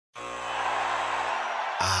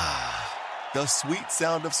The sweet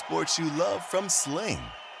sound of sports you love from Sling.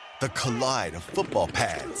 The collide of football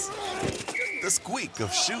pads. The squeak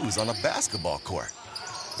of shoes on a basketball court.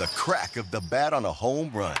 The crack of the bat on a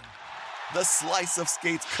home run. The slice of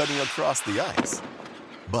skates cutting across the ice.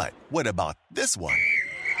 But what about this one?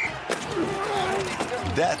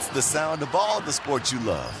 That's the sound of all the sports you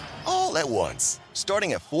love, all at once.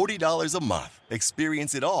 Starting at $40 a month.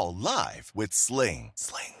 Experience it all live with Sling.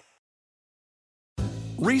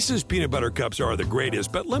 Reese's peanut butter cups are the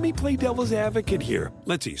greatest, but let me play devil's advocate here.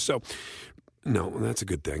 Let's see. So, no, that's a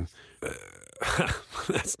good thing.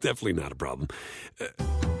 That's definitely not a problem.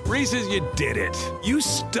 Reese's, you did it. You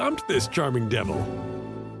stumped this charming devil.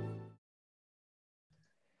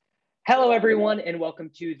 Hello, everyone, and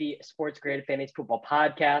welcome to the Sports Creative Fantasy Football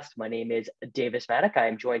Podcast. My name is Davis Maddock. I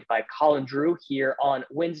am joined by Colin Drew here on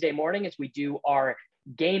Wednesday morning as we do our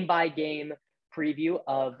game-by-game preview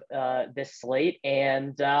of this slate.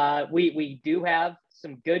 And we do have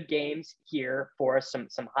some good games here for us,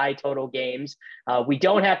 some high total games. We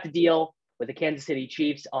don't have to deal with the Kansas City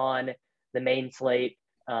Chiefs on the main slate,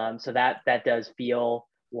 so that does feel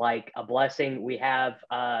like a blessing. We have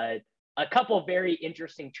a couple of very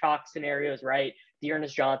interesting chalk scenarios, right?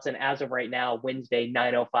 Dearness Johnson, as of right now, Wednesday,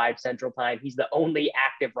 9:05 Central Time. He's the only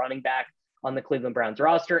active running back on the Cleveland Browns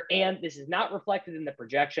roster. And this is not reflected in the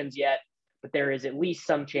projections yet, but there is at least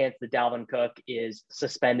some chance that Dalvin Cook is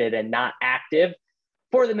suspended and not active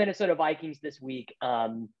for the Minnesota Vikings this week,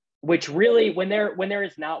 which really, when there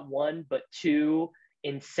is not one, but two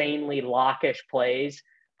insanely lockish plays,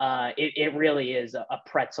 it really is a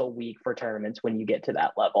pretzel week for tournaments when you get to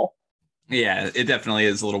that level. Yeah, it definitely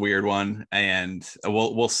is a little weird one, and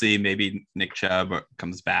we'll see. Maybe Nick Chubb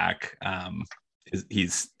comes back.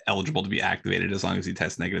 He's eligible to be activated as long as he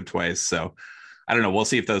tests negative twice. So I don't know. We'll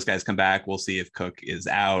see if those guys come back. We'll see if Cook is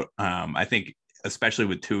out. I think especially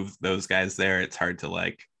with two of those guys there, it's hard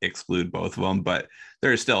to exclude both of them. But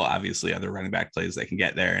there are still obviously other running back plays that can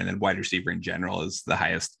get there, and then wide receiver in general is the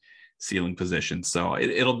highest ceiling position. So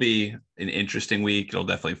it'll be an interesting week. It'll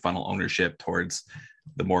definitely funnel ownership towards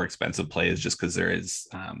the more expensive plays just because there is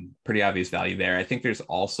pretty obvious value there. I think there's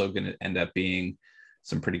also going to end up being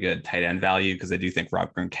some pretty good tight end value because I do think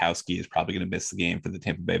Rob Gronkowski is probably going to miss the game for the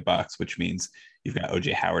Tampa Bay Bucks, which means you've got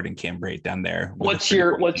OJ Howard and Cam Brate down there. What's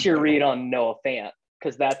your read on Noah Fant?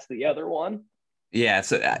 Because that's the other one. Yeah,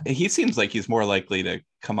 so he seems like he's more likely to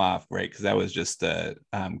come off, right? Because that was just a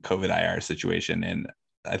COVID IR situation. And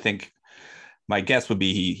I think my guess would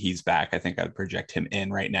be he's back. I think I'd project him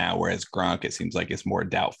in right now, whereas Gronk, it seems like it's more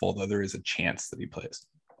doubtful, though there is a chance that he plays.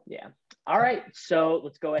 Yeah. All right. So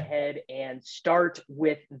let's go ahead and start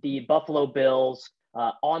with the Buffalo Bills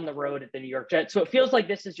on the road at the New York Jets. So it feels like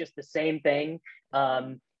this is just the same thing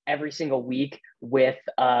every single week with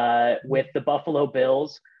the Buffalo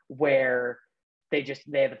Bills, where they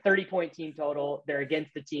have a 30-point team total. They're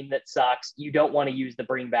against a team that sucks. You don't want to use the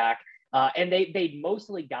bring back. And they'd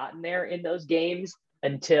mostly gotten there in those games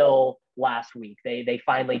until last week. They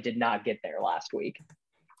finally did not get there last week.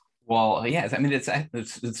 Well, yes. I mean,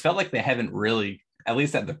 it's felt like they haven't really, at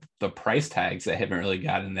least at the price tags, they haven't really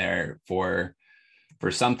gotten there for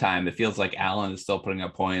some time. It feels like Allen is still putting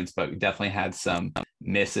up points, but we definitely had some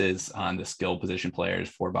misses on the skill position players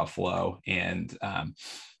for Buffalo. And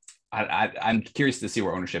I'm curious to see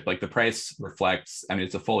where ownership, the price reflects, I mean,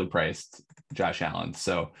 it's a fully priced Josh Allen.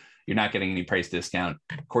 So you're not getting any price discount.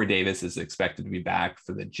 Corey Davis is expected to be back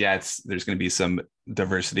for the Jets. There's going to be some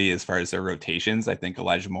diversity as far as their rotations. I think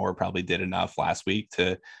Elijah Moore probably did enough last week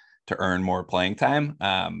to earn more playing time.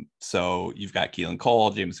 So you've got Keelan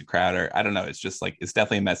Cole, Jamison Crowder. I don't know. It's just it's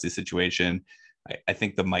definitely a messy situation. I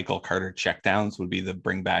think the Michael Carter checkdowns would be the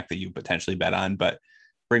bring back that you potentially bet on, but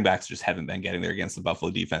bringbacks just haven't been getting there against the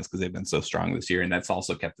Buffalo defense because they've been so strong this year. And that's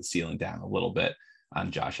also kept the ceiling down a little bit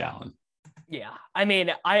on Josh Allen. Yeah. I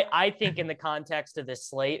mean, I think in the context of this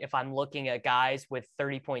slate, if I'm looking at guys with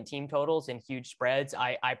 30-point team totals and huge spreads,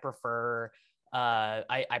 I prefer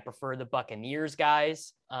the Buccaneers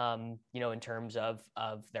guys, in terms of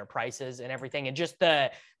their prices and everything, and just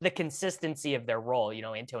the consistency of their role,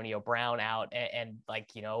 Antonio Brown out and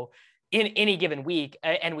in any given week.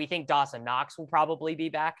 And we think Dawson Knox will probably be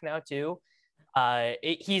back now too.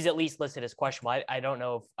 He's at least listed as questionable. I don't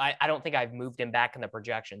know if I don't think I've moved him back in the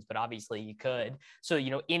projections, but obviously you could. So,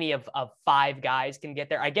 any of five guys can get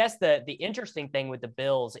there. I guess the interesting thing with the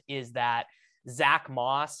Bills is that Zach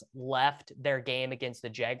Moss left their game against the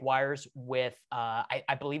Jaguars with,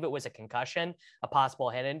 I believe it was a concussion, a possible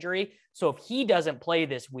head injury. So if he doesn't play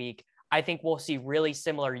this week, I think we'll see really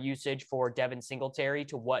similar usage for Devin Singletary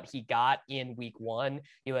to what he got in week 1.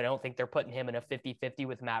 I don't think they're putting him in a 50-50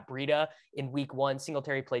 with Matt Breida. In week 1,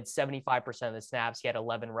 Singletary played 75% of the snaps. He had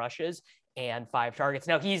 11 rushes and 5 targets.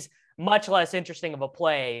 Now, he's much less interesting of a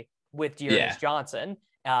play with Dearness Johnson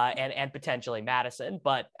and potentially Madison.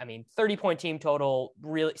 But, 30-point team total,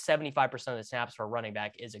 really 75% of the snaps for a running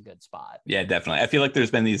back is a good spot. Yeah, definitely. I feel like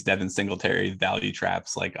there's been these Devin Singletary value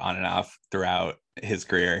traps like on and off throughout his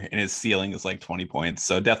career, and his ceiling is like 20 points.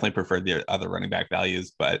 So definitely prefer the other running back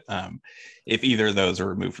values. But if either of those are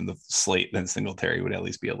removed from the slate, then Singletary would at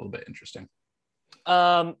least be a little bit interesting.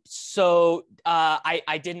 I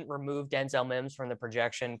didn't remove Denzel Mims from the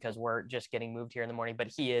projection because we're just getting moved here in the morning,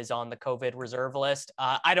 but he is on the COVID reserve list.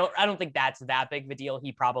 I don't think that's that big of a deal.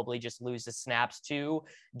 He probably just loses snaps to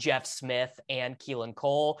Jeff Smith and Keelan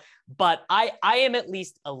Cole, but I am at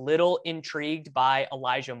least a little intrigued by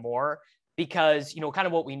Elijah Moore because, kind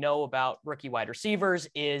of what we know about rookie wide receivers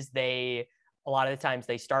is a lot of the times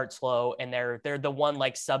they start slow and they're the one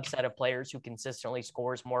like subset of players who consistently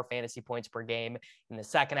scores more fantasy points per game in the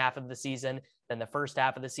second half of the season than the first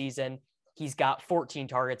half of the season. He's got 14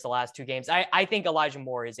 targets the last 2 games. I think Elijah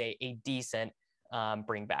Moore is a decent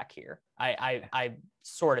bring back here. I'm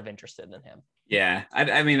sort of interested in him. Yeah.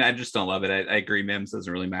 I just don't love it. I agree. Mims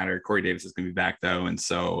doesn't really matter. Corey Davis is going to be back though. And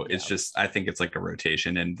so it's just, I think it's like a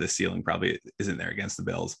rotation and the ceiling probably isn't there against the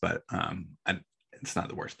Bills, but it's not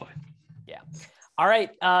the worst play. Yeah. All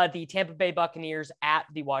right. The Tampa Bay Buccaneers at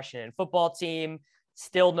the Washington football team.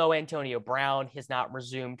 Still no Antonio Brown. Has not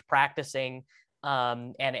resumed practicing.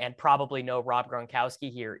 And probably no Rob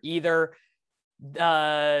Gronkowski here either.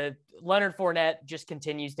 Leonard Fournette just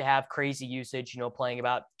continues to have crazy usage,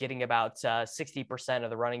 getting about 60% of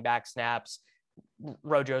the running back snaps.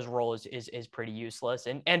 Rojo's role is pretty useless.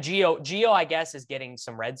 And Gio, I guess, is getting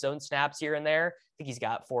some red zone snaps here and there. I think he's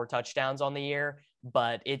got 4 touchdowns on the year,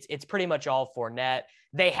 but it's pretty much all Fournette.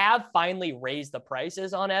 They have finally raised the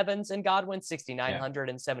prices on Evans and Godwin, 6,900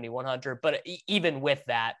 and 7,100. But even with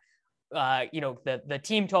that, the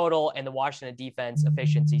team total and the Washington defense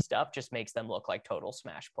efficiency stuff just makes them look like total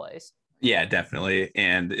smash plays. Yeah, definitely.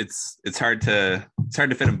 And it's hard to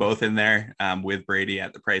fit them both in there with Brady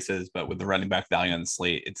at the prices, but with the running back value on the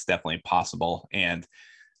slate, it's definitely possible. And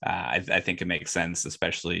I think it makes sense,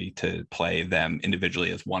 especially to play them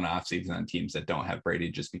individually as one-offs, even on teams that don't have Brady,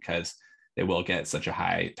 just because they will get such a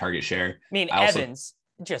high target share. Evans,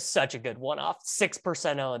 just such a good one-off,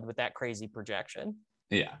 6% owned with that crazy projection.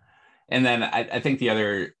 Yeah. And then I think the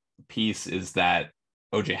other piece is that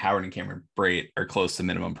OJ Howard and Cameron Brate are close to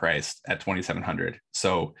minimum price at 2,700.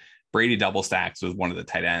 So Brady double stacks with one of the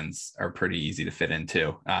tight ends are pretty easy to fit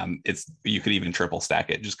into. You could even triple stack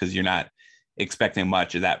it just because you're not expecting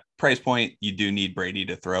much at that price point. You do need Brady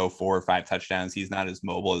to throw 4 or 5 touchdowns. He's not as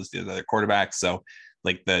mobile as the other quarterbacks. So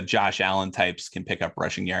like the Josh Allen types can pick up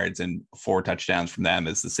rushing yards, and 4 touchdowns from them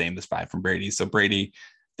is the same as 5 from Brady. So Brady,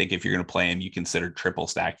 I think if you're going to play him, you consider triple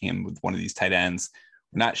stacking him with one of these tight ends.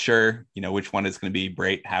 We're not sure, which one is going to be.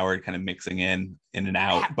 Brate, Howard kind of mixing in and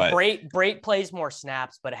out, but Brate plays more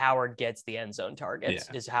snaps, but Howard gets the end zone targets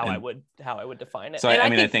is how I would define it. So and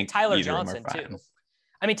I think Tyler Johnson too.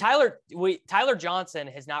 Tyler Johnson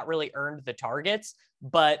has not really earned the targets,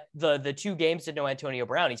 but the 2 games to no Antonio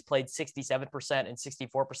Brown, he's played 67% and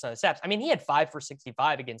 64% of the snaps. He had 5 for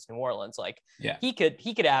 65 against New Orleans. He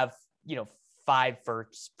could have, 5 for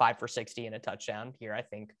 60 and a touchdown here, I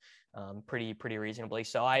think, pretty reasonably.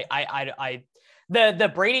 So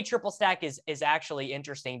the Brady triple stack is actually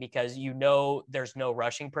interesting because there's no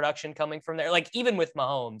rushing production coming from there. Like even with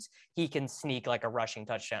Mahomes, he can sneak like a rushing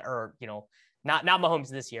touchdown, or not Mahomes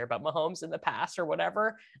this year, but Mahomes in the past or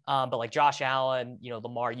whatever. But like Josh Allen,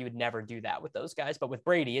 Lamar, you would never do that with those guys. But with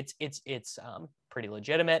Brady, it's pretty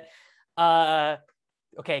legitimate.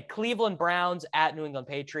 Okay, Cleveland Browns at New England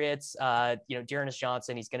Patriots. Dearness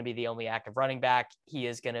Johnson, he's going to be the only active running back. He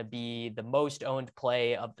is going to be the most owned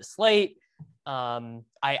play of the slate.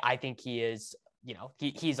 I think he is,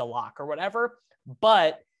 he's a lock or whatever.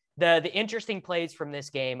 But the interesting plays from this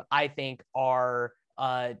game, I think, are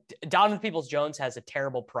Donovan Peoples-Jones has a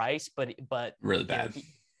terrible price, but really bad.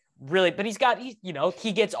 But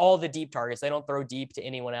he gets all the deep targets. They don't throw deep to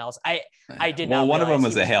anyone else. I did not. Well, one of them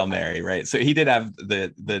was a Hail Mary, right? So he did have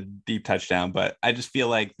the deep touchdown, but I just feel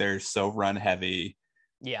like they're so run heavy.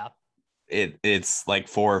 Yeah. It's like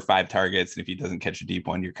 4 or 5 targets. And if he doesn't catch a deep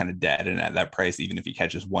one, you're kind of dead. And at that price, even if he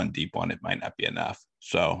catches one deep one, it might not be enough.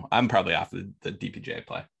 So I'm probably off the DPJ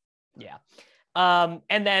play. Yeah.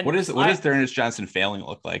 And then what does Dearness Johnson failing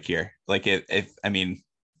look like here? Like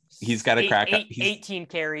he's got a crack. 18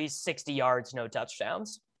 carries, 60 yards, no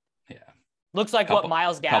touchdowns. Yeah. Looks like what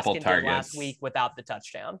Myles Gaskin did last week without the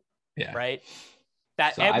touchdown. Yeah. Right.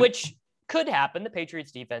 Which could happen. The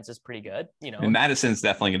Patriots defense is pretty good. And Madison's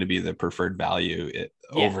definitely going to be the preferred value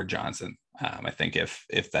over Johnson. I think if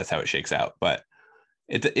that's how it shakes out, but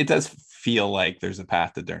it does feel like there's a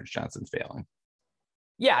path to D'Ernest Johnson failing.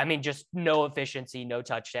 Yeah. I mean, just no efficiency, no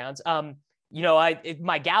touchdowns.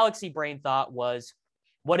 My galaxy brain thought was,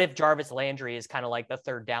 what if Jarvis Landry is kind of like the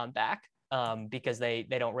third down back? Because they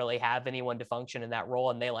don't really have anyone to function in that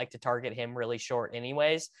role, and they like to target him really short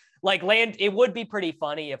anyways. Like it would be pretty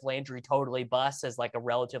funny if Landry totally busts as like a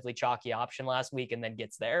relatively chalky option last week and then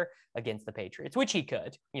gets there against the Patriots, which he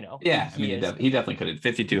could, Yeah. He definitely could. At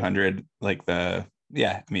 5,200, like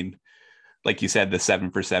you said, the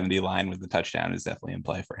 7 for 70 line with the touchdown is definitely in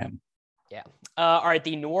play for him. Yeah. All right.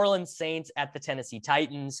 The New Orleans Saints at the Tennessee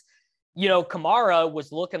Titans. Kamara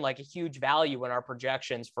was looking like a huge value in our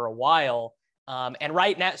projections for a while. And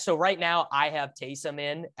right now I have Taysom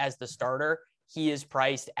in as the starter. He is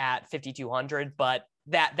priced at 5,200, but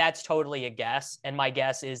that's totally a guess. And my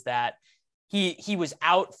guess is that he was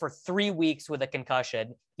out for 3 weeks with a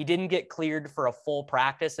concussion. He didn't get cleared for a full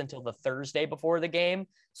practice until the Thursday before the game.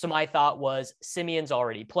 So my thought was Simeon's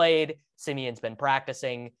already played. Simeon's been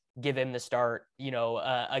practicing. Give him the start,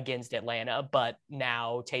 against Atlanta. But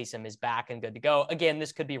now Taysom is back and good to go. Again,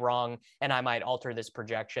 this could be wrong, and I might alter this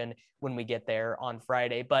projection when we get there on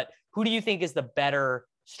Friday. But who do you think is the better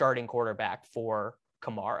starting quarterback for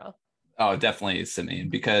Kamara? Oh, definitely Simeon,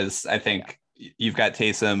 because I think you've got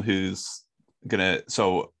Taysom who's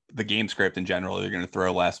so the game script in general, they're going to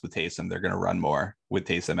throw less with Taysom. They're going to run more with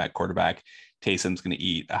Taysom at quarterback. Taysom's going to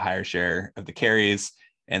eat a higher share of the carries.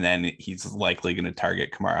 And then he's likely going to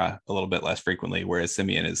target Kamara a little bit less frequently, whereas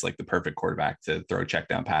Simeon is like the perfect quarterback to throw check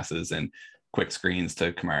down passes and quick screens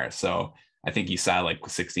to Kamara. So I think you saw like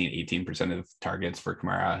 18% of targets for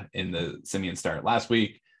Kamara in the Simeon start last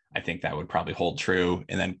week. I think that would probably hold true.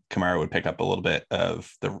 And then Kamara would pick up a little bit of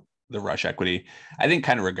the rush equity. I think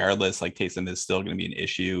kind of regardless, like Taysom is still going to be an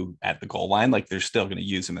issue at the goal line. Like they're still going to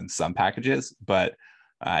use him in some packages, but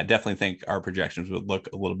I definitely think our projections would look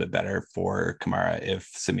a little bit better for Kamara if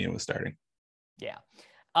Simeon was starting. Yeah.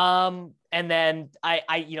 And then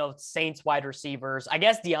I Saints wide receivers, I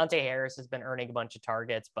guess Deontay Harris has been earning a bunch of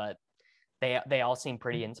targets, but they all seem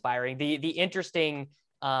pretty inspiring. The interesting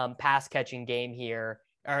pass catching game here,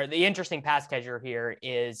 or the interesting pass catcher here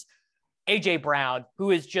is AJ Brown,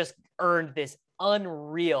 who has just earned this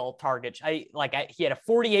unreal target. He had a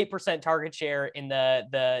 48% target share in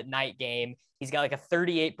the night game. He's got like a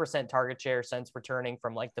 38% target share since returning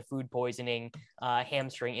from like the food poisoning,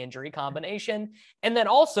 hamstring injury combination. And then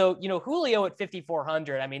also, Julio at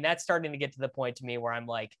 5,400. I mean, that's starting to get to the point to me where I'm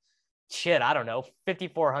like, shit, I don't know.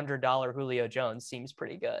 $5,400 Julio Jones seems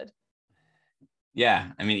pretty good.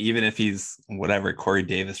 Yeah. I mean, even if he's whatever, Corey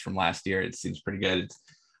Davis from last year, it seems pretty good.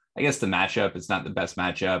 I guess the matchup, it's not the best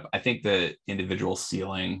matchup. I think the individual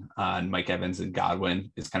ceiling on Mike Evans and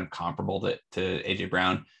Godwin is kind of comparable to AJ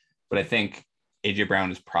Brown, but I think AJ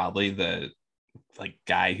Brown is probably the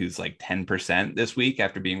guy who's like 10% this week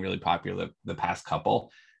after being really popular the past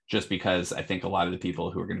couple, just because I think a lot of the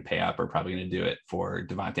people who are going to pay up are probably going to do it for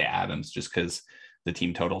Devontae Adams, just because the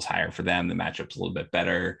team total's higher for them. The matchup's a little bit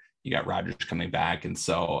better. You got Rodgers coming back. And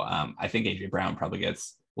so I think AJ Brown probably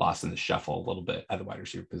gets lost in the shuffle a little bit at the wide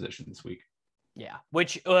receiver position this week. Yeah.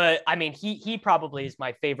 Which he probably is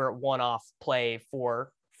my favorite one-off play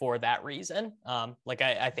for that reason.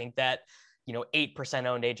 I think that, 8%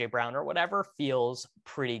 owned AJ Brown or whatever feels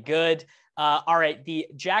pretty good. All right. The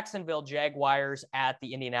Jacksonville Jaguars at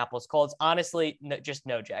the Indianapolis Colts. Honestly, just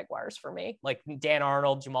no Jaguars for me. Like Dan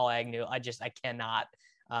Arnold, Jamal Agnew. I cannot.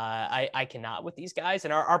 I cannot with these guys.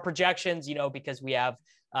 And our projections, because we have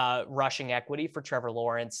rushing equity for Trevor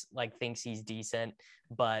Lawrence, thinks he's decent,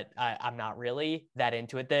 but I'm not really that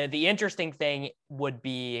into it. The interesting thing would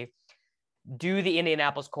be, do the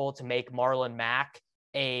Indianapolis Colts make Marlon Mack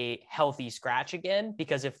a healthy scratch again?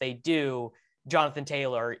 Because if they do, Jonathan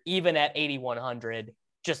Taylor, even at 8,100,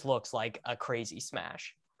 just looks like a crazy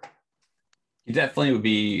smash. He definitely would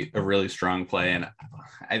be a really strong play. And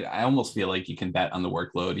I almost feel like you can bet on the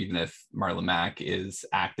workload, even if Marlon Mack is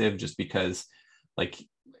active, just because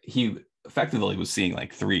he effectively was seeing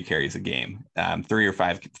 3 carries a game, 3 to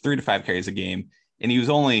 5 carries a game. And he was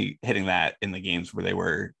only hitting that in the games where they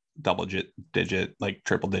were triple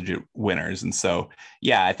digit winners. And so,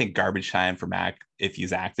 yeah, I think garbage time for Mac, if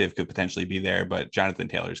he's active, could potentially be there, but Jonathan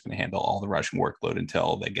Taylor is going to handle all the rushing workload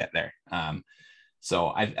until they get there.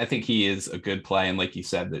 So I think he is a good play. And like you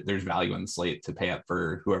said, that there's value on the slate to pay up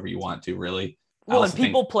for whoever you want to, really. Well, and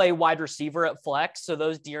people play wide receiver at flex. So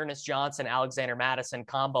those Dearness Johnson, Alexander Madison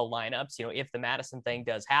combo lineups, if the Madison thing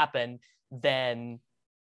does happen, then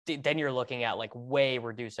you're looking at like way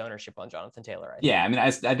reduced ownership on Jonathan Taylor. I mean,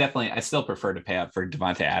 I still prefer to pay up for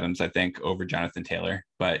Devontae Adams, I think, over Jonathan Taylor,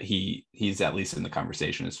 but he's at least in the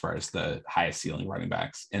conversation as far as the highest ceiling running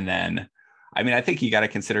backs. And then, I mean, I think you got to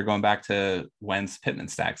consider going back to Wentz Pittman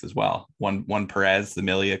stacks as well. One Perez, the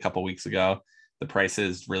Millie a couple weeks ago, the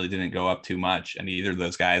prices really didn't go up too much. And either of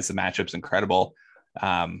those guys, the matchup's incredible.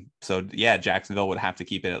 So yeah, Jacksonville would have to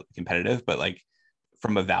keep it competitive, but like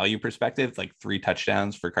from a value perspective, like 3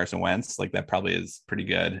 touchdowns for Carson Wentz, like that probably is pretty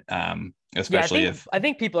good. Especially I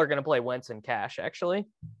think people are going to play Wentz in cash actually.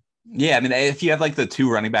 Yeah. I mean, if you have like the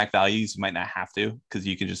 2 running back values, you might not have to, because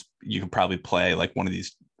you can probably play like one of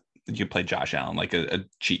these. You can play Josh Allen, like a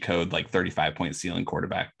cheat code, like 35-point ceiling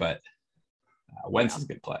quarterback, but Wentz is a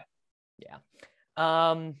good play. Yeah.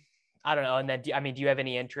 I don't know. And then, do you have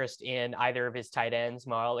any interest in either of his tight ends,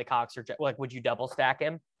 Marley Cox or like, would you double stack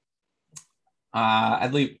him?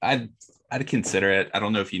 I'd consider it. I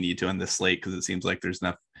don't know if you need to on this slate, because it seems like there's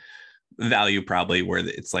enough value probably where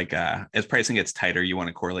it's like as pricing gets tighter, you want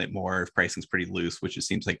to correlate more. If pricing's pretty loose, which it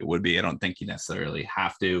seems like it would be, I don't think you necessarily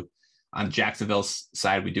have to. On Jacksonville's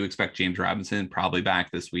side, we do expect James Robinson probably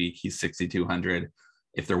back this week. He's 6,200.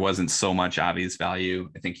 If there wasn't so much obvious value,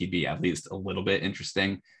 I think he'd be at least a little bit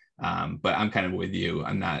interesting. But I'm kind of with you.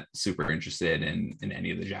 I'm not super interested in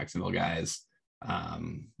any of the Jacksonville guys.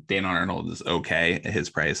 Dan Arnold is okay at his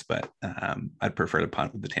price, but I'd prefer to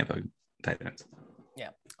punt with the Tampa tight ends. Yeah.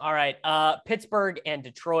 All right. Pittsburgh and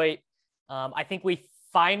Detroit. I think we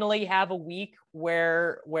finally have a week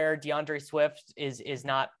where DeAndre Swift is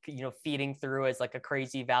not, feeding through as like a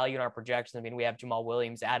crazy value in our projections. I mean, we have Jamal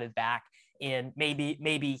Williams added back in.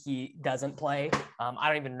 Maybe he doesn't play. I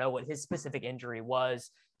don't even know what his specific injury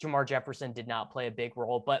was. Jamar Jefferson did not play a big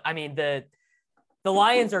role, but I mean, the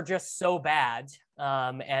Lions are just so bad.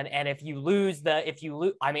 And if you lose,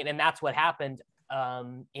 I mean, and that's what happened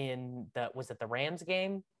was it the Rams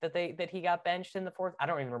game that he got benched in the fourth? I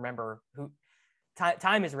don't even remember who.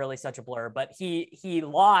 Time is really such a blur, but he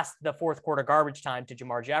lost the fourth quarter garbage time to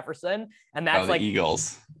Jamar Jefferson, and that's the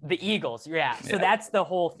Eagles. The Eagles, yeah. So that's the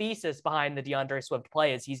whole thesis behind the DeAndre Swift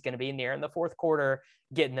play, is he's going to be in there in the fourth quarter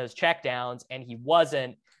getting those checkdowns, and he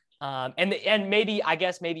wasn't. And maybe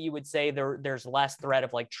you would say there's less threat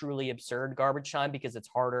of like truly absurd garbage time because it's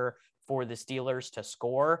harder for the Steelers to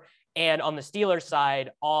score. And on the Steelers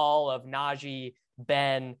side, all of Najee,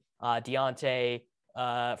 Ben, Deontay,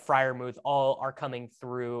 Freiermuth all are coming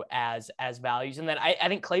through as values. And then I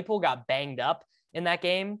think Claypool got banged up in that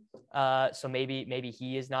game. So maybe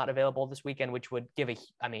he is not available this weekend, which would give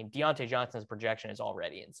Deontay Johnson's projection is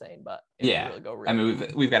already insane, but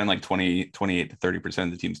we've got him like 28 to 30%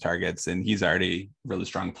 of the team's targets, and he's already really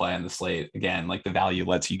strong play on the slate. Again, like the value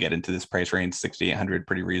lets you get into this price range, 6,800,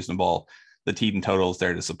 pretty reasonable. The team totals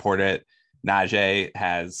there to support it. Najee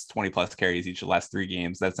has 20 plus carries each of the last 3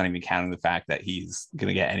 games. That's not even counting the fact that he's going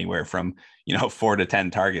to get anywhere from, 4 to 10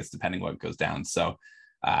 targets, depending what goes down. So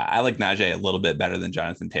I like Najee a little bit better than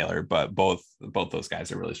Jonathan Taylor, but both those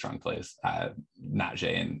guys are really strong plays.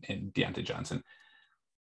 Najee and Deontay Johnson.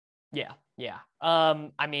 Yeah.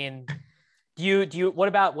 I mean, what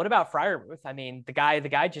about Freiermuth? I mean, the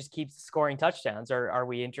guy just keeps scoring touchdowns. Are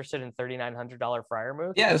we interested in $3,900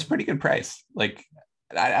 Freiermuth? Yeah, it's a pretty good price. Like,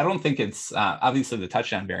 I don't think it's obviously the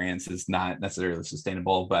touchdown variance is not necessarily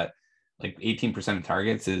sustainable, but like 18% of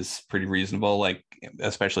targets is pretty reasonable. Like,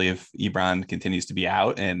 especially if Ebron continues to be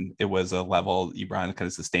out, and it was a level Ebron kind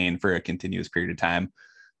of sustained for a continuous period of time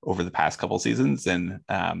over the past couple of seasons. And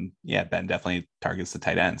Ben definitely targets the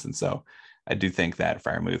tight ends. And so I do think that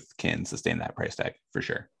Freiermuth can sustain that price tag for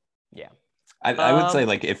sure. Yeah. I would say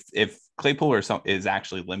like if Claypool is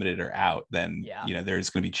actually limited or out, then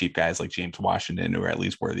there's going to be cheap guys like James Washington who are at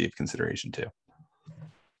least worthy of consideration too.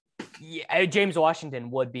 Yeah, James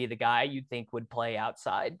Washington would be the guy you'd think would play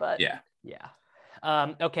outside, but yeah.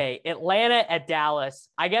 Okay, Atlanta at Dallas.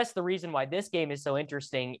 I guess the reason why this game is so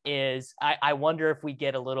interesting is I wonder if we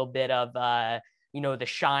get a little bit of the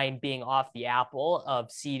shine being off the apple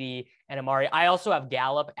of CD and Amari. I also have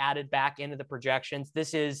Gallup added back into the projections.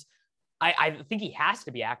 This is. I think he has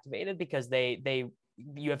to be activated because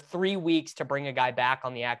you have 3 weeks to bring a guy back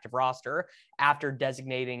on the active roster after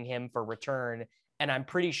designating him for return. And I'm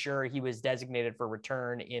pretty sure he was designated for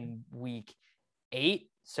return in week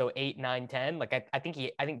 8. So 8, 9, 10. Like I think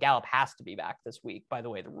Gallup has to be back this week by the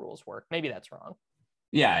way the rules work. Maybe that's wrong.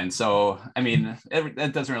 Yeah. And so, I mean,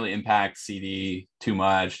 that doesn't really impact CD too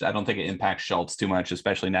much. I don't think it impacts Schultz too much,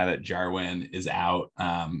 especially now that Jarwin is out.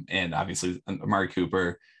 And obviously Amari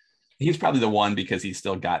Cooper, he's probably the one because he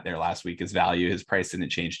still got there last week as value. His price didn't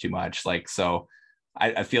change too much. Like, so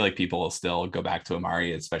I feel like people will still go back to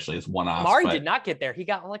Amari, especially as one-offs. Amari did not get there. He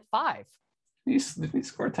got like 5. He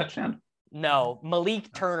scored a touchdown. No,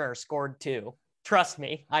 Malik Turner scored 2. Trust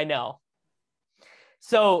me, I know.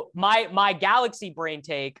 So my Galaxy brain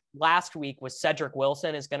take last week was Cedric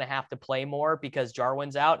Wilson is going to have to play more because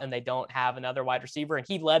Jarwin's out and they don't have another wide receiver. And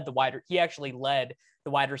he actually led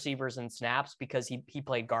the wide receivers in snaps because he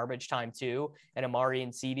played garbage time too. And Amari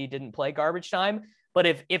and CD didn't play garbage time. But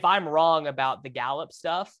if I'm wrong about the Gallup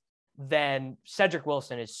stuff, then Cedric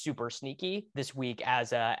Wilson is super sneaky this week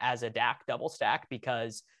as a Dak double stack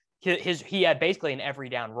because he had basically an every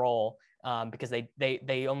down role. Because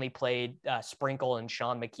they only played Sprinkle and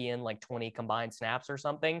Sean McKeon like 20 combined snaps or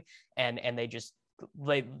something, and they just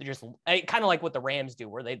kind of like what the Rams do,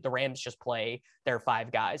 where the Rams just play their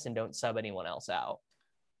 5 guys and don't sub anyone else out.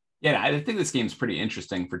 Yeah, I think this game's pretty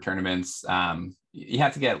interesting for tournaments. You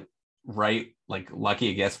have to get lucky,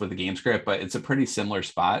 I guess, with the game script, but it's a pretty similar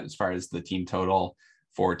spot as far as the team total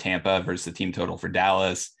for Tampa versus the team total for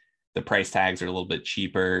Dallas. The price tags are a little bit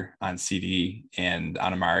cheaper on CD and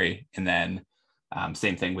on Amari. And then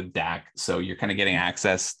same thing with Dak. So you're kind of getting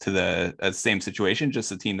access to the same situation,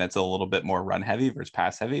 just a team that's a little bit more run heavy versus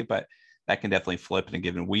pass heavy, but that can definitely flip in a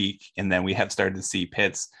given week. And then we have started to see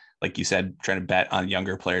Pitts, like you said, trying to bet on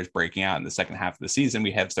younger players breaking out in the second half of the season.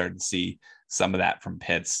 We have started to see some of that from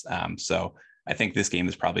Pitts. So I think this game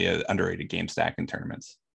is probably an underrated game stack in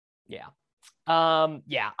tournaments. Yeah.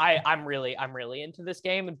 I'm really into this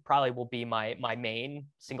game, and probably will be my main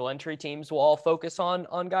single entry teams will all focus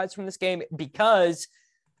on guys from this game because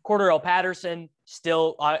Cordarrelle Patterson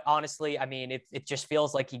still, honestly, I mean, it just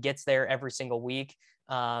feels like he gets there every single week.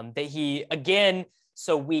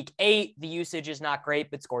 So week 8, the usage is not great,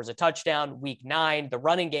 but scores a touchdown. Week 9, the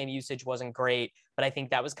running game usage wasn't great, but I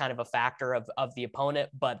think that was kind of a factor of the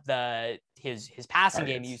opponent, but his passing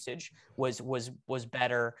game usage was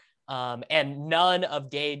better. And none of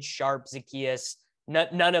Gage, Sharp, Zacchaeus,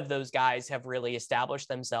 none of those guys have really established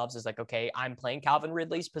themselves as like, okay, I'm playing Calvin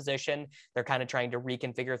Ridley's position. They're kind of trying to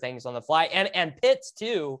reconfigure things on the fly. And Pitts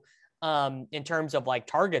too, in terms of like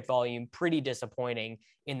target volume, pretty disappointing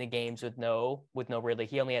in the games with no Ridley.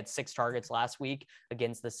 He only had 6 targets last week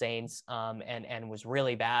against the Saints, and was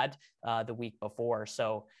really bad the week before.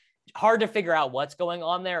 So hard to figure out what's going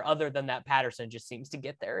on there other than that Patterson just seems to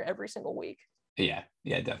get there every single week. Yeah,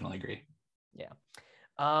 definitely agree. Yeah.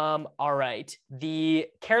 All right. The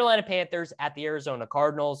Carolina Panthers at the Arizona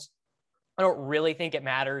Cardinals. I don't really think it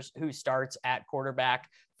matters who starts at quarterback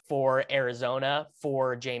for Arizona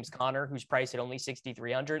for James Conner, who's priced at only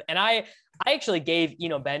 $6,300. And I actually gave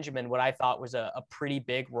Benjamin what I thought was a pretty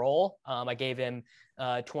big role. I gave him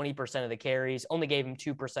 20% of the carries, only gave him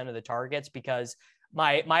 2% of the targets because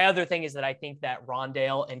my other thing is that I think that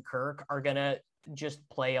Rondale and Kirk are going to just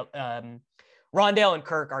play Rondale and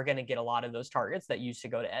Kirk are going to get a lot of those targets that used to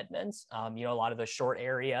go to Edmonds, a lot of those short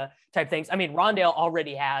area type things. I mean, Rondale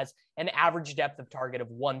already has an average depth of target of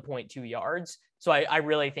 1.2 yards. So I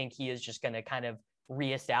really think he is just going to kind of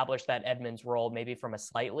reestablish that Edmonds role, maybe from a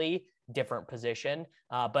slightly different position.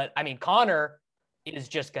 But I mean, Connor is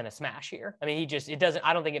just going to smash here. I mean,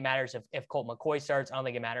 I don't think it matters if Colt McCoy starts. I don't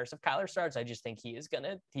think it matters if Kyler starts. I just think he's going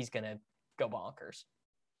to go bonkers.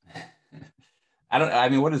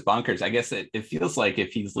 What is bonkers? I guess it feels like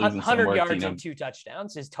if he's losing 100 yards and 2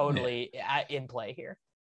 touchdowns is totally in play here.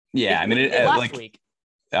 Yeah. Last week.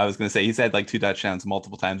 I was going to say he's had like 2 touchdowns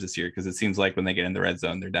multiple times this year because it seems like when they get in the red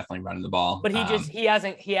zone, they're definitely running the ball. But he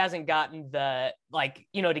hasn't gotten the,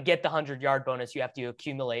 to get the 100-yard bonus, you have to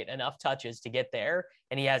accumulate enough touches to get there.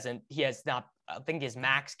 And he has not, I think his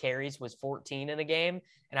max carries was 14 in a game.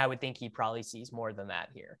 And I would think he probably sees more than that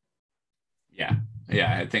here. Yeah.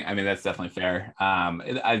 That's definitely fair.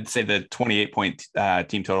 I'd say the 28-point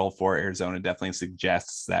team total for Arizona definitely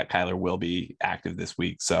suggests that Kyler will be active this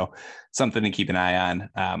week. So something to keep an eye on.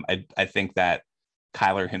 I think that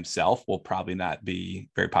Kyler himself will probably not be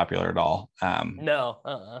very popular at all.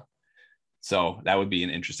 No. So that would be an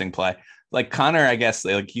interesting play. Like Connor, I guess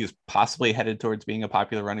he was possibly headed towards being a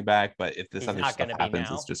popular running back, but if this other stuff happens,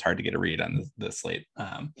 it's just hard to get a read on the slate.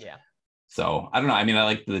 Yeah. So I don't know. I mean, I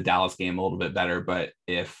like the Dallas game a little bit better, but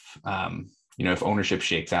if ownership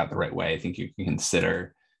shakes out the right way, I think you can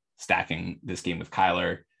consider stacking this game with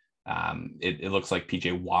Kyler. It looks like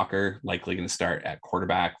PJ Walker likely going to start at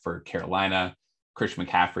quarterback for Carolina. Christian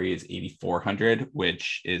McCaffrey is 8,400,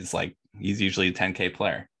 which is he's usually a 10K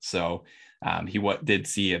player. So he did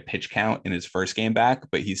see a pitch count in his first game back,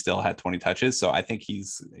 but he still had 20 touches. So I think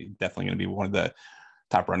he's definitely going to be one of the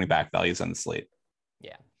top running back values on the slate.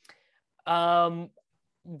 Yeah.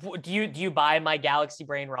 Do you buy my Galaxy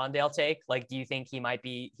Brain Rondale take? Like, do you think he might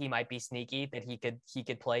be sneaky, that he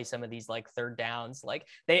could play some of these like third downs? Like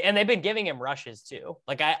they've been giving him rushes too.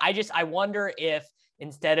 Like I wonder if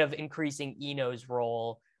instead of increasing Eno's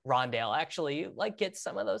role, Rondale actually like gets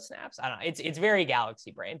some of those snaps. I don't know. It's very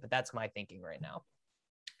Galaxy Brain, but that's my thinking right now.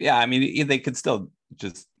 Yeah, I mean, they could still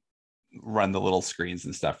just run the little screens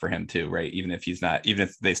and stuff for him too, right? Even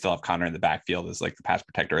if they still have Connor in the backfield as like the pass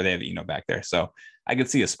protector, or they have Eno back there. So I could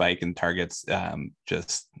see a spike in targets.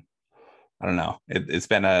 Just, I don't know. It's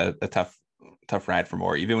been a tough ride for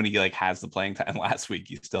Moore. Even when he like has the playing time last week,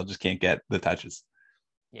 he still just can't get the touches.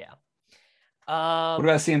 Yeah. What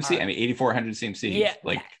about CMC? Right. I mean, 8,400 CMC. Yeah.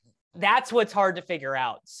 Like that's what's hard to figure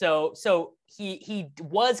out. So he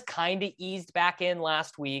was kind of eased back in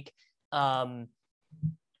last week.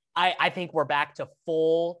 I think we're back to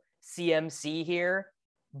full CMC here,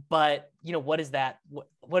 but what does that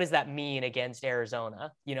mean against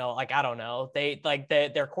Arizona? Like, I don't know. They like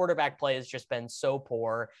their quarterback play has just been so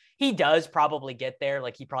poor. He does probably get there.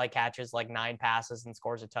 Like he probably catches like 9 passes and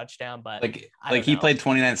scores a touchdown, but he played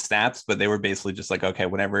 29 snaps, but they were basically just like, okay,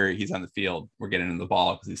 whenever he's on the field, we're getting him the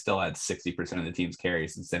ball, because he still had 60% of the team's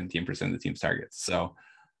carries and 17% of the team's targets. So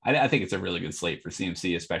I think it's a really good slate for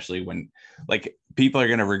CMC, especially when like people are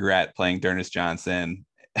going to regret playing D'Ernest Johnson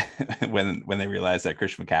when they realize that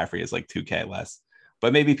Christian McCaffrey is like 2K less,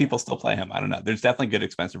 but maybe people still play him. I don't know. There's definitely good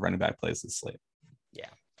expensive running back plays this slate.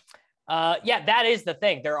 Yeah, that is the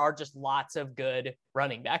thing. There are just lots of good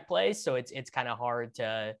running back plays, so it's kind of hard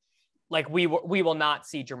to like. We will not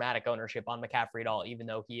see dramatic ownership on McCaffrey at all, even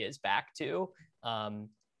though he is back to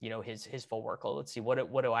his full workload. Let's see,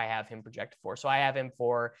 what do I have him projected for? So I have him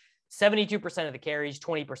for 72% of the carries,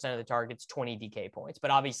 20% of the targets, 20 DK points.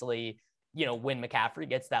 But obviously, when McCaffrey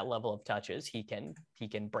gets that level of touches, he can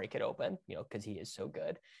break it open, because he is so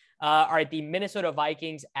good. All right, the Minnesota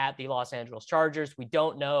Vikings at the Los Angeles Chargers. We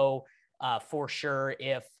don't know for sure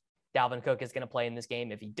if Dalvin Cook is going to play in this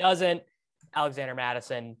game. If he doesn't, Alexander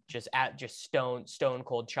Mattison just stone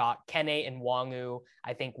cold chalk. Kene and Nwangu,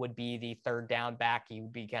 I think, would be the third down back. He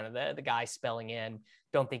would be kind of the guy spelling in.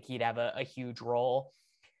 Don't think he'd have a huge role.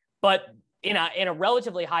 But in a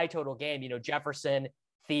relatively high total game, Jefferson,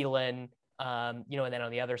 Thielen, and then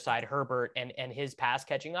on the other side, Herbert and his pass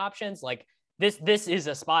catching options. Like this is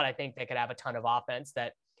a spot I think that could have a ton of offense,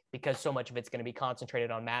 that because so much of it's going to be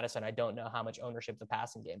concentrated on Madison, I don't know how much ownership the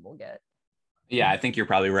passing game will get. Yeah, I think you're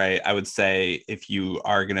probably right. I would say if you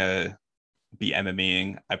are going to be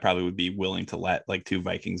MMEing, I probably would be willing to let like 2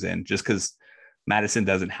 Vikings in, just because Madison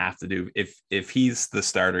doesn't have to do, if he's the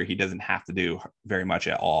starter, he doesn't have to do very much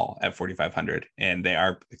at all at 4,500, and they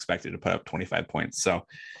are expected to put up 25 points. So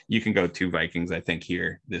you can go 2 Vikings, I think,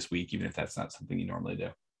 here this week, even if that's not something you normally do.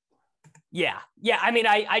 Yeah. I mean,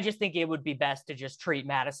 I just think it would be best to just treat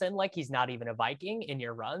Madison like he's not even a Viking in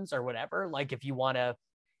your runs or whatever. Like if you want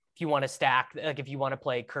to stack, like if you want to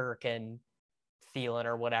play Kirk and Thielen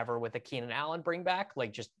or whatever with a Keenan Allen bring back,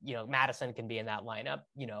 like just, Madison can be in that lineup,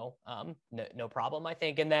 no problem, I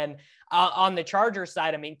think. And then on the Chargers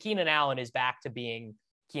side, I mean, Keenan Allen is back to being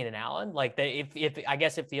Keenan Allen. Like if I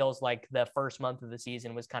guess it feels like the first month of the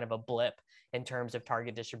season was kind of a blip in terms of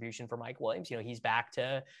target distribution for Mike Williams. He's back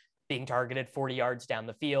to being targeted 40 yards down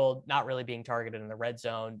the field, not really being targeted in the red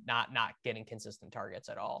zone, not getting consistent targets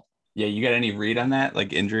at all. Yeah. You got any read on that,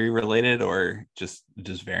 like injury related or just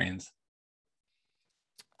variance?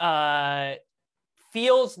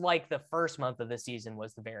 Feels like the first month of the season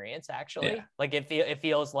was the variance, actually. Yeah. Like it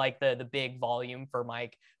feels like the big volume for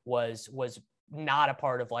Mike was not a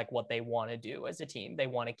part of like what they want to do as a team. They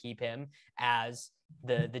want to keep him as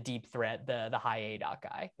the deep threat, the high A dot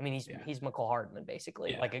guy. I mean, he's McCall Hardman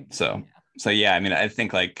basically. Yeah. So yeah, I mean, I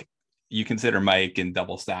think like you consider Mike in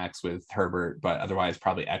double stacks with Herbert, but otherwise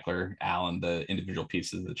probably Eckler, Allen, the individual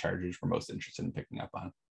pieces of the Chargers we're most interested in picking up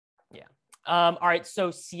on. Yeah. All right. So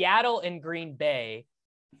Seattle and Green Bay,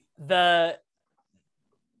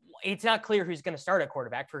 it's not clear who's going to start at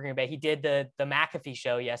quarterback for Green Bay. He did the McAfee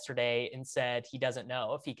show yesterday and said he doesn't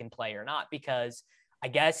know if he can play or not, because I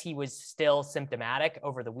guess he was still symptomatic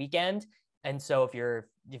over the weekend. And so if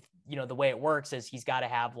the way it works is he's got to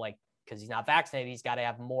have because he's not vaccinated, he's got to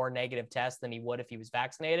have more negative tests than he would if he was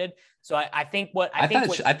vaccinated. So I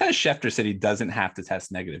thought Schefter said he doesn't have to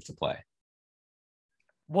test negative to play.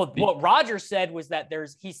 Well, what Roger said was that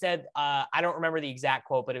he said, I don't remember the exact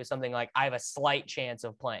quote, but it was something like, I have a slight chance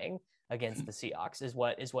of playing against the Seahawks is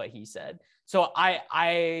what he said. So I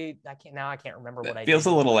can't remember what I feels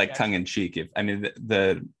a little like tongue in cheek.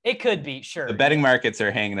 It could be, sure. The betting markets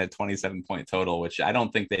are hanging at 27-point total, which I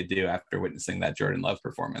don't think they do after witnessing that Jordan Love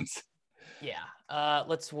performance. Yeah.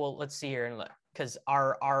 Let's see here. And because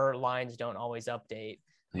our lines don't always update.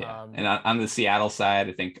 Yeah. And on the Seattle side,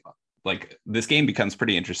 I think like this game becomes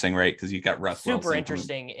pretty interesting, right? Because you got Russ super Wilson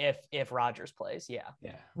interesting if Rodgers plays. Yeah.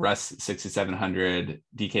 Russ 6,700,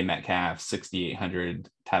 DK Metcalf 6,800,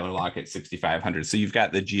 Tyler Lockett 6,500. So you've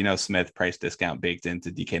got the Geno Smith price discount baked into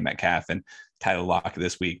DK Metcalf and Tyler Lockett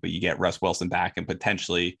this week, but you get Russ Wilson back and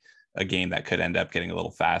potentially a game that could end up getting a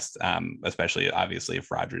little fast, especially obviously if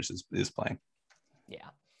Rodgers is playing. Yeah.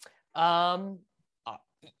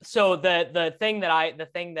 So the thing that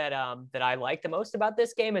I like the most about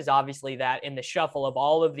this game is obviously that in the shuffle of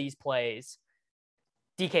all of these plays,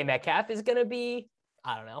 DK Metcalf is going to be,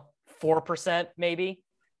 I don't know, 4% maybe.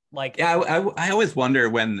 Like, yeah, I always wonder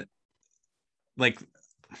when, like,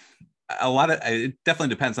 it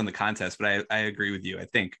definitely depends on the contest, but I agree with you. I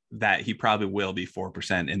think that he probably will be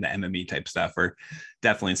 4% in the MME type stuff, or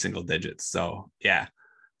definitely single digits. So yeah,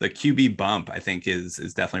 the QB bump I think is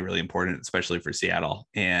definitely really important, especially for Seattle.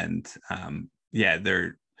 And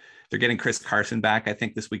they're getting Chris Carson back, I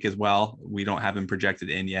think, this week as well. We don't have him projected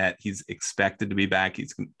in yet. He's expected to be back.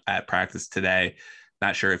 He's at practice today.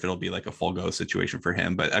 Not sure if it'll be like a full go situation for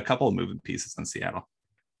him, but a couple of moving pieces on Seattle.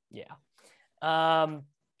 Yeah.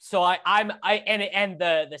 So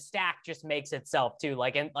the stack just makes itself too.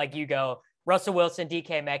 Like you go Russell Wilson,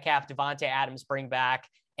 DK Metcalf, Devontae Adams bring back,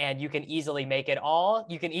 and you can easily make it all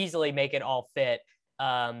fit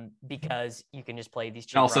because you can just play these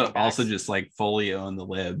cheap also just like fully own the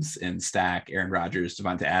libs and stack Aaron Rodgers,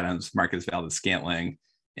 Devontae Adams, Marcus Valdes-Scantling,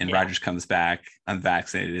 and Rodgers comes back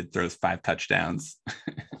unvaccinated, throws 5 touchdowns.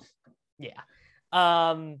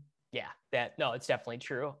 It's definitely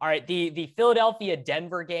true. All right, the Philadelphia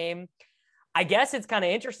Denver game, I guess it's kind of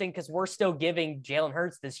interesting because we're still giving Jalen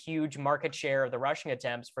Hurts this huge market share of the rushing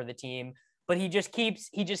attempts for the team, but he just keeps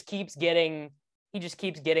getting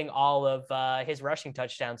all of his rushing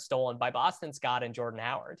touchdowns stolen by Boston Scott and Jordan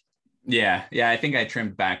Howard. Yeah, I think I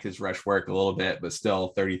trimmed back his rush work a little bit, but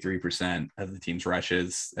still 33% of the team's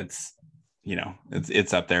rushes. It's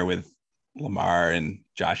it's up there with Lamar and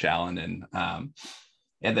Josh Allen, and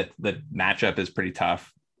the matchup is pretty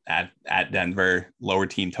tough at Denver, lower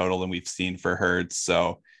team total than we've seen for Hurts.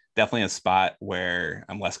 So definitely a spot where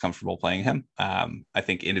I'm less comfortable playing him. I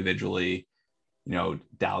think individually,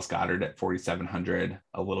 Dallas Goedert at 4,700,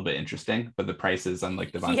 a little bit interesting, but the prices on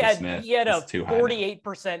like Devonta Smith, he had a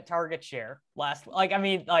 48% target share last.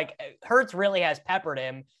 Hurts really has peppered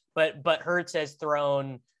him, but Hurts has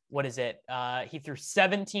thrown, what is it? He threw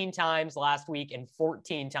 17 times last week and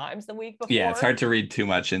 14 times the week before. Yeah, it's hard to read too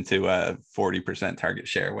much into a 40% target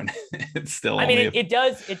share when it's still. It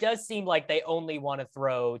does seem like they only want to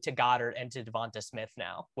throw to Goddard and to Devonta Smith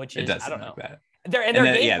now, which is, I don't know. Like that. Their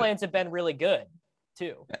game plans have been really good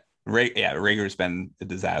too. Rager's been a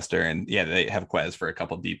disaster, and they have Quez for a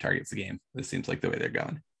couple deep targets a game. This seems like the way they're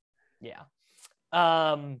going. Yeah.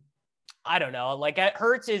 I don't know. Like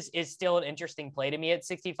Hurts is still an interesting play to me at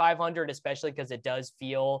 6,500, especially because it does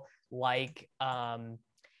feel like the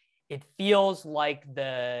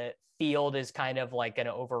field is kind of like going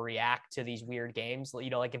to overreact to these weird games.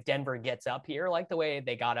 Like if Denver gets up here, like the way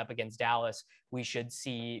they got up against Dallas, we should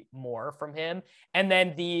see more from him. And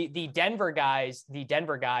then the Denver guys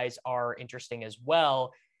are interesting as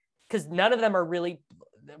well, because none of them are really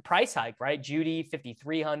price hike, right? Judy,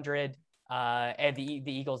 5,300. And the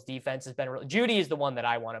Eagles defense has been Judy is the one that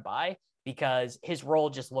I want to buy because his role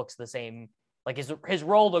just looks the same. Like his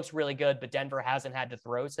role looks really good, but Denver hasn't had to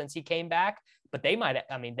throw since he came back, but they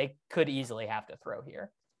could easily have to throw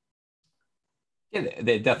here. Yeah,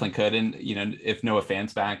 they definitely could. And, if Noah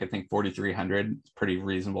Fant's back, I think 4,300 is pretty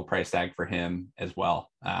reasonable price tag for him as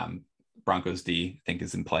well. Broncos D, I think,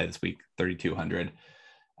 is in play this week, 3,200.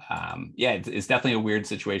 It's definitely a weird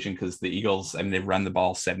situation because the Eagles, they've run the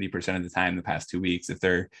ball 70% of the time the past 2 weeks.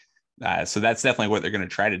 So that's definitely what they're going to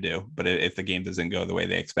try to do. But if the game doesn't go the way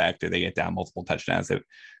they expect, or they get down multiple touchdowns,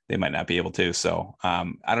 they might not be able to. So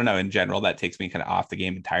I don't know. In general, that takes me kind of off the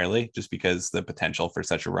game entirely, just because the potential for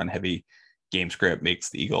such a run heavy game script makes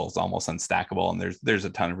the Eagles almost unstackable. And there's a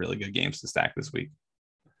ton of really good games to stack this week.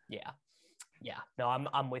 Yeah, no,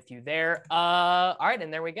 I'm with you there. All right,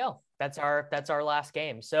 and there we go. That's our last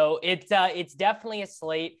game. So it's definitely a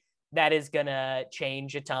slate that is gonna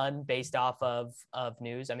change a ton based off of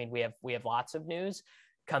news. We have lots of news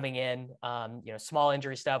coming in. Small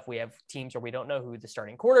injury stuff. We have teams where we don't know who the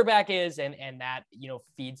starting quarterback is, and that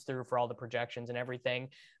feeds through for all the projections and everything.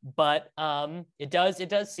 But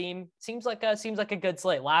it seems like a good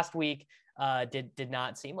slate. Last week did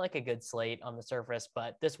not seem like a good slate on the surface,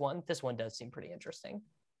 but this one does seem pretty interesting.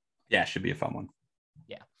 Yeah, should be a fun one.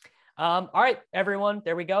 Yeah. All right, everyone,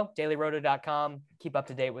 there we go. dailyroto.com. Keep up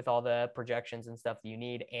to date with all the projections and stuff that you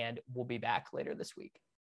need, and we'll be back later this week.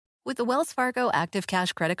 With the Wells Fargo Active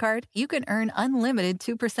Cash Credit Card, you can earn unlimited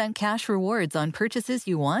 2% cash rewards on purchases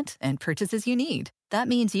you want and purchases you need. That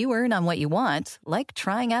means you earn on what you want, like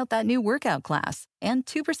trying out that new workout class, and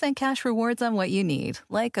 2% cash rewards on what you need,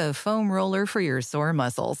 like a foam roller for your sore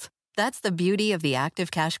muscles. That's the beauty of the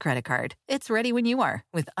Active Cash Credit Card. It's ready when you are,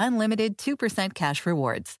 with unlimited 2% cash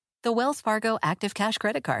rewards. The Wells Fargo Active Cash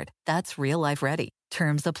Credit Card. That's real life ready.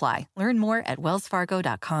 Terms apply. Learn more at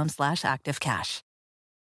wellsfargo.com/activecash.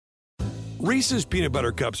 Reese's peanut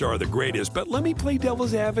butter cups are the greatest, but let me play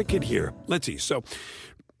devil's advocate here. Let's see. So,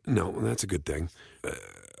 no, that's a good thing.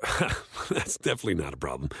 That's definitely not a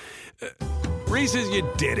problem. Reese's, you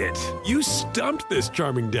did it. You stumped this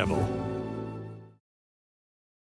charming devil.